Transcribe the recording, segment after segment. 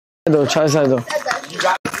Try side though.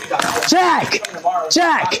 Jack!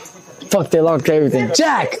 Jack! Fuck, they locked everything.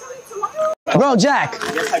 Jack! Bro, Jack!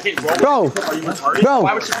 Bro!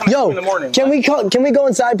 Yo! Can we go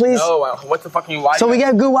inside, please? No, what's the fucking Wi-Fi? So we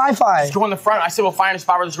get good Wi-Fi. Just go in the front. I said we'll find a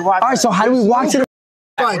spot where there's Wi-Fi. Alright, so how do we walk to the...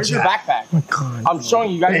 Where's your backpack? Oh my God. I'm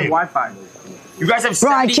showing you guys the Wi-Fi. You guys have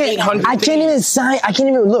 7,800 I can't even sign. I can't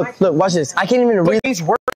even look. Watch this. I can't even read. Things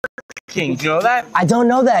working. Do you know that? I don't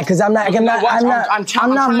know that because I'm not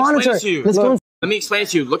monitoring. Let's go. Let me explain it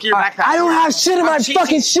to you. Look at your backpack. I don't have shit in my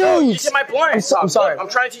fucking shoes. My point. I'm sorry. I'm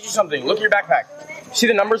trying to teach you something. Look at your backpack. See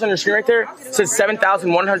the numbers on your screen right there? It says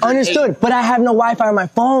 7,100. Understood, but I have no Wi-Fi on my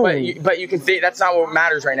phone. But you can think that's not what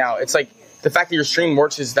matters right now. It's like the fact that your stream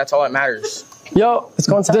works that's all that matters. Yo, let's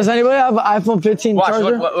go inside. Does anybody have an iPhone 15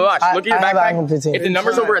 charger? Look at your backpack. If the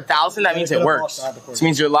number's over 1,000, that means it works. This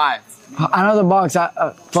means you're live. Another box.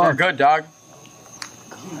 Fuck. You're good, dog.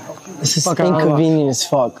 This is inconvenient as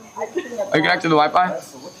fuck. Are you connected to the Wi-Fi?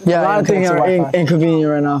 Yeah, a lot of things are inconvenient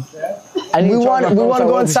right now. We want to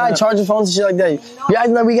go inside, charge your phones and shit like that. You guys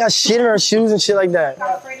know we got shit in our shoes and shit like that.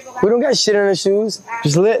 We don't got shit in our shoes.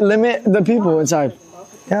 Just limit the people inside.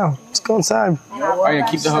 Yeah, let's go inside. Alright,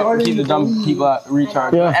 keep the dumb people out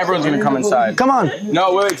recharged. Yeah. Everyone's gonna come inside. Come on.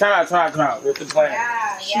 No, wait, time out. We have to plan.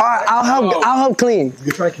 Alright, I'll help clean. You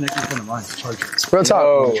can try connecting from the line to charge it. Real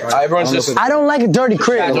talk. Everyone's just. I don't like a dirty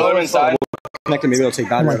crib. Yeah, don't inside. Connecting, maybe it'll take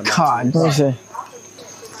battery. Oh my God. Let me see.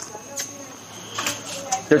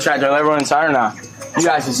 Your chat, do I let everyone inside or not? You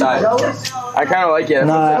guys decide. I kind of like it.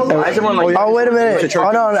 Oh, wait a minute.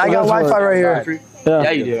 Hold on, I got Wi-Fi right here.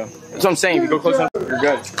 Yeah, you do. That's what I'm saying. If you go close enough, you're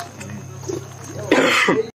good.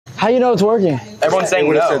 How you know it's working? Everyone's saying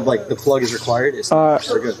when no. it said like the plug is required, it's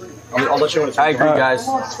we're good. I'll let you know when it's I agree, guys.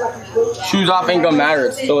 Shoes off ain't gonna matter.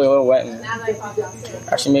 It's still a little wet.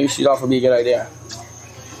 Actually, maybe shoes off would be a good idea.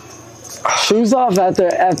 Shoes off after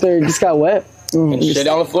it just got wet. And shit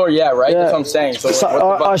on the floor, yeah, right? That's what I'm saying. So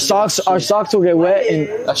our socks will get wet and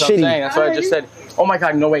that's what I'm saying. That's what I just said. Oh my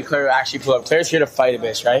God, no way, Claire actually pulled up. Claire's here to fight a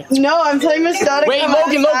bitch, right? No, I'm telling Miss Donna. Wait,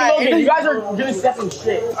 Logan, you guys are gonna step in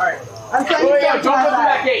shit. Alright. I'm telling you. Don't go through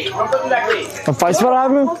that gate. Don't go through that gate. A fight spot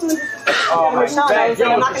happened? Oh my God. Yo,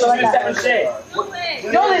 she's gonna step in shit.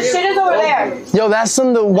 No, the shit is over there. Yo,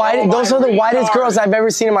 those are the whitest girls I've ever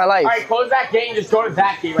seen in my life. Alright, close that gate and just go to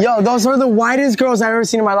that gate. Right? Yo, those are the whitest girls I've ever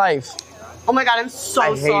seen in my life. Oh my God, I'm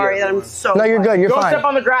so sorry that I'm so. No, you're good. You're fine. Don't step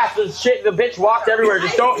on the grass. There's shit. The bitch walked everywhere.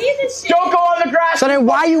 Just don't go on the grass. So then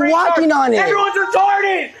why are you walking on it? Everyone's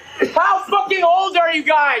retarded. How fucking old are you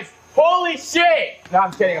guys? Holy shit. No,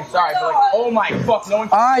 I'm kidding. I'm sorry. But like, oh my fuck. No one.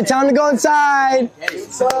 All right, time to go inside.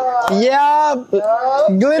 Yeah.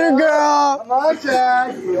 Glitter girl. Come on,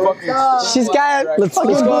 Jack. She's got it. Let's go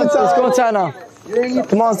inside. Let's go inside now.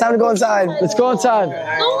 Come on, it's time to go inside. Let's go inside.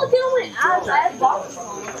 Don't look at my ass.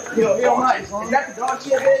 Yo, nice. Is that the dog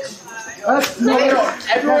shit, bitch?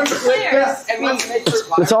 Everyone click this.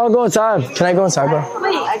 Let's all go inside. Can I go inside, bro?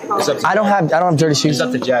 Wait, I don't have dirty shoes. It's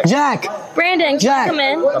up to Jack. Jack. Brandon, Jack. come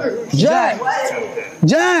in. Jack.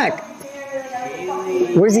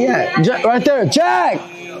 Where's he at? Right there. Jack.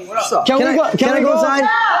 Can I go inside?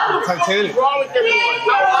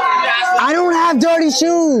 I don't have dirty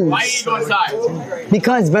shoes. Why are you going inside?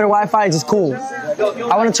 Because better Wi-Fi is just cool.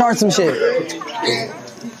 I want to charge some shit.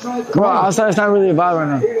 Come on, outside it's not really a vibe right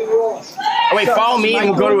now. Oh, wait, follow me and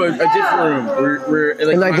we'll go to a different room. We're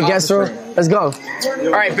like the guest room? Let's go.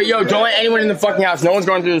 Alright, but yo, don't let anyone in the fucking house. No one's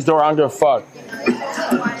going through this door. I don't give a fuck.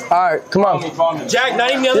 Alright, come on. Follow me. Jack, not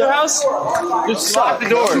even the other house? Just lock the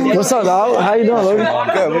door. What's up, dog? How you doing, Logan?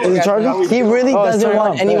 Good. Is it charging? He really doesn't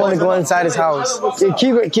want anyone to go inside his house. Yeah,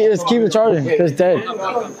 keep it charging. It's dead.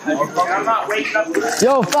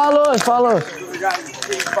 Yo, follow us.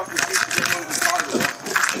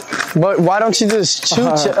 But why don't you just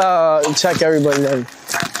check everybody then?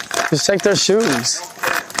 Just check their shoes.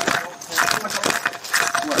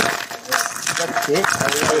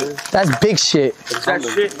 That's big shit. That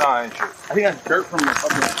shit? Nah, I think that's dirt from the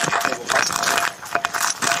fucking.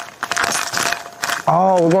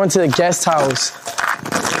 Oh, we're going to the guest house.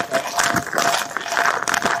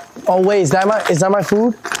 Oh wait, is that my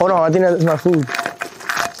food? Hold on, I think that's my food.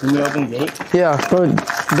 In the open gate? Yeah,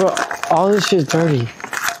 bro, all this shit's dirty.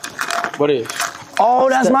 What is? Oh,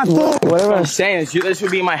 that's my food. Whatever I'm saying, this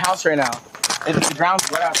would be in my house right now. If the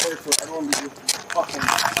ground's wet out there, so everyone would be fucking.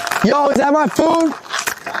 Yo, is that my food?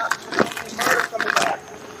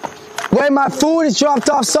 Wait, my food is dropped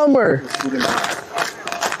off somewhere.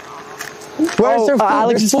 Where's their food?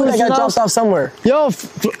 Alex's food that got dropped off somewhere. Yo,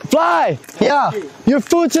 Fly. Yeah. Your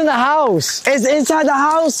food's in the house. It's inside the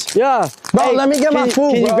house? Yeah. Bro, let me get my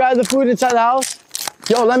food, Can you grab the food inside the house?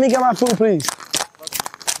 Yo, let me get my food, please.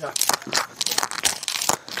 It's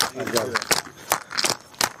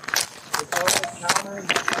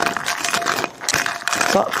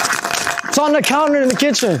on the counter in the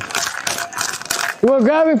kitchen. We're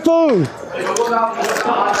grabbing food. Does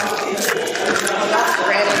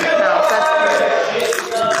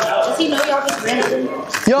he know y'all just randomly?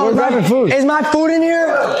 Yo, we're grabbing food. Is my food in here?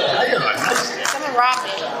 Someone robbed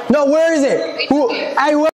it. No, where is it? Who?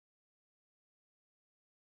 Hey, where?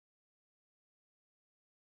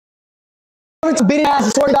 It's beating ass, I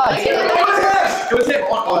swear to God.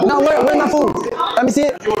 No, where's my food? Let me see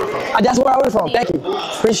it. That's where I ordered from. Thank you.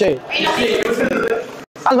 Appreciate it.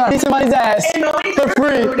 I was about to beat somebody's ass for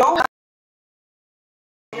free.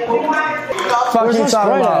 Fuck you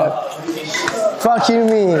talking about? Fuck you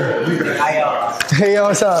mean? Hey, yo,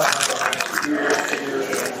 what's up?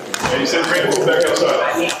 Yeah, you said bring food back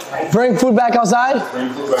outside. Bring food back outside?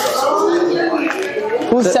 Bring food back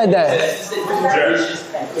outside. Who said that?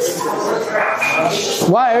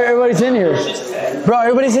 Why? Everybody's in here. Bro,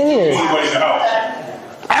 everybody's in here. Everybody in the house.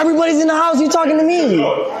 Everybody's in the house. You talking to me?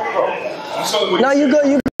 No, you go.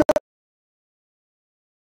 Tell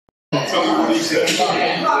me what he said. We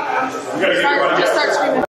gotta get everybody Just start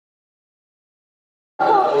screaming.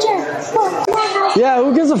 Yeah, who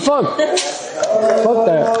gives a fuck? Fuck that.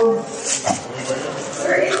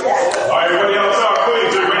 Alright, everybody outside,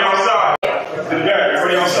 please. Everybody outside. To the back,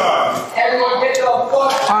 everybody outside.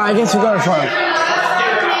 Alright, I guess we're going front.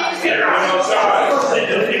 Everybody outside.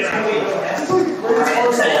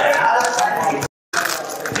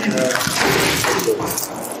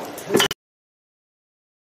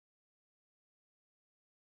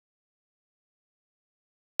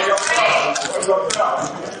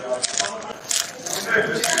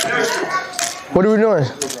 What are we doing?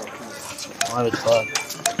 I'm at the club.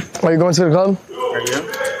 Are you going to the club? Are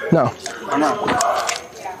you? No. I'm not.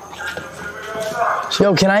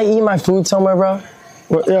 Yo, can I eat my food somewhere, bro?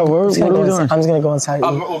 What are we doing? I'm just gonna go inside.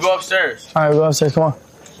 We'll go upstairs. All right, go upstairs. Come on.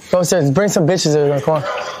 Go upstairs. Bring some bitches in there. Come on.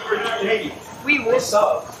 What's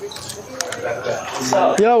up?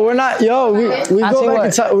 Yo, we're not. Yo, we go back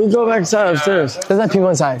inside. We go back inside upstairs. There's not people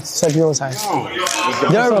inside. There's not people inside.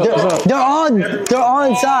 They're all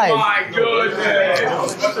inside. Oh my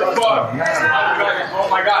goodness. What the fuck? Oh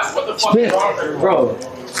my god. What the fuck is wrong with you, bro?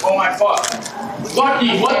 Oh my fuck.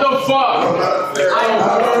 Lucky, what the fuck? They're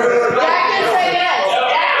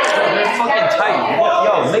fucking tight.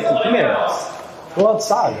 Yo, Mickey, come here. Go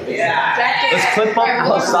outside. Let's clip up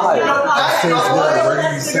outside.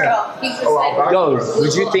 Yo,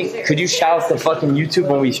 would you think? Could you shout out the fucking YouTube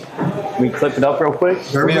when we clip it up real quick?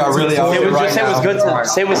 We are really out here right say it was now. good.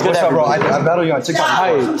 Say it was good. What's up, bro? I battle you on TikTok.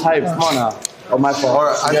 Type. Come on now. Oh, my fault. Or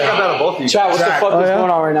I think I battle both of you. Chat, what the fuck is going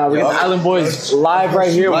on right now? We got the Island Boys live right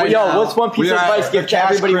here. Right Yo, now, what's one piece we of are advice at give to the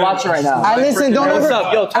everybody Cash watching right now? I listen. Don't What's ever.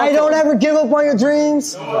 up? Yo, Hey, don't ever give up on your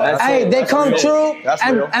dreams. Hey, they come true.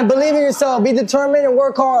 And believe in yourself. Be determined and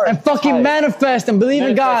work hard. And fucking manifest and believe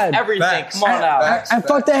in God. Everything. Come on now. And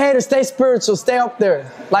fuck the haters. Stay spiritual. Stay up there.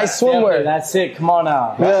 Like swimwear. That's it. Come on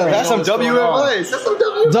now. Yeah. That's some W advice. That's some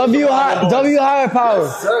W. W higher power.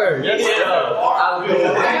 Sir. Yes,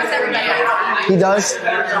 He does.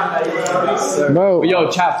 Bro,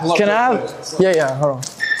 Yo, chat. Pull up. can I have? Yeah. Hold on.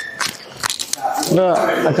 No,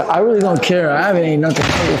 I really don't care. I haven't eaten nothing.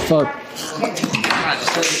 What the fuck?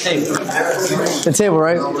 The table,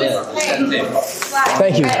 right?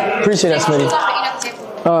 Thank you. Appreciate that, Smitty.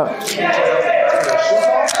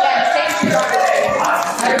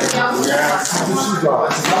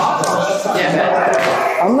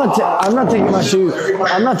 I'm not taking my shoes.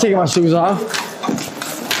 I'm not taking my shoes off.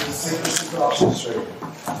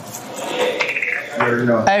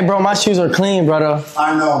 Hey, bro, my shoes are clean, brother.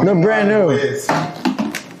 I know. They're brand new.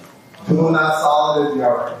 Who not solid is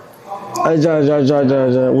your.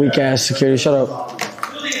 Weak ass security. Shut up.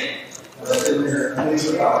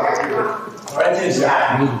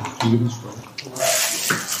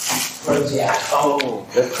 Oh,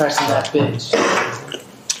 they're pressing that bitch.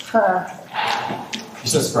 You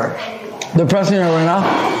said Sprite? They're pressing her right now?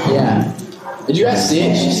 Yeah. Did you guys see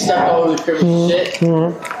it? She stepped all over the crib and shit.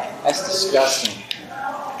 That's disgusting.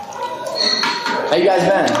 How you guys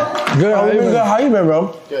been? Good. How you been,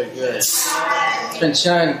 bro? Good. Just been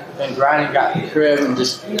chilling, been grinding, got the crib and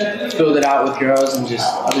just filled it out with girls and just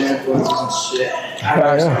other influences and shit.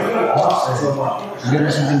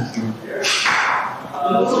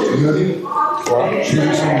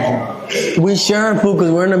 We sharing food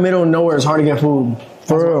because we're in the middle of nowhere. It's hard to get food.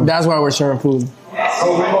 For real. That's why we're sharing food.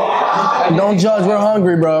 Don't judge. We're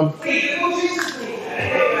hungry, bro.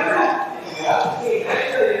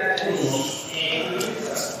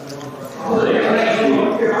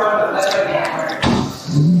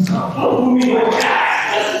 You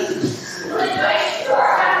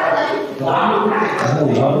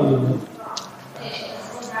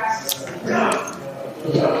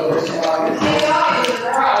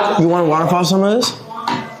want to waterfall some of this?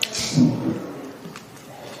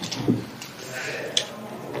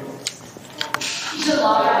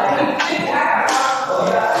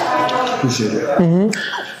 Appreciate it. Mm-hmm.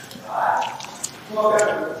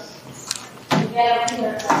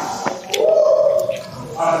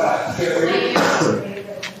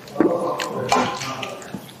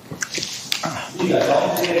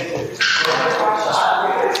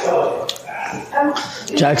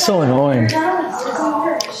 Jack's so annoying. She's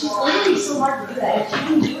literally so hard to do that. If she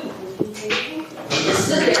can do it, just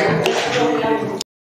sit there.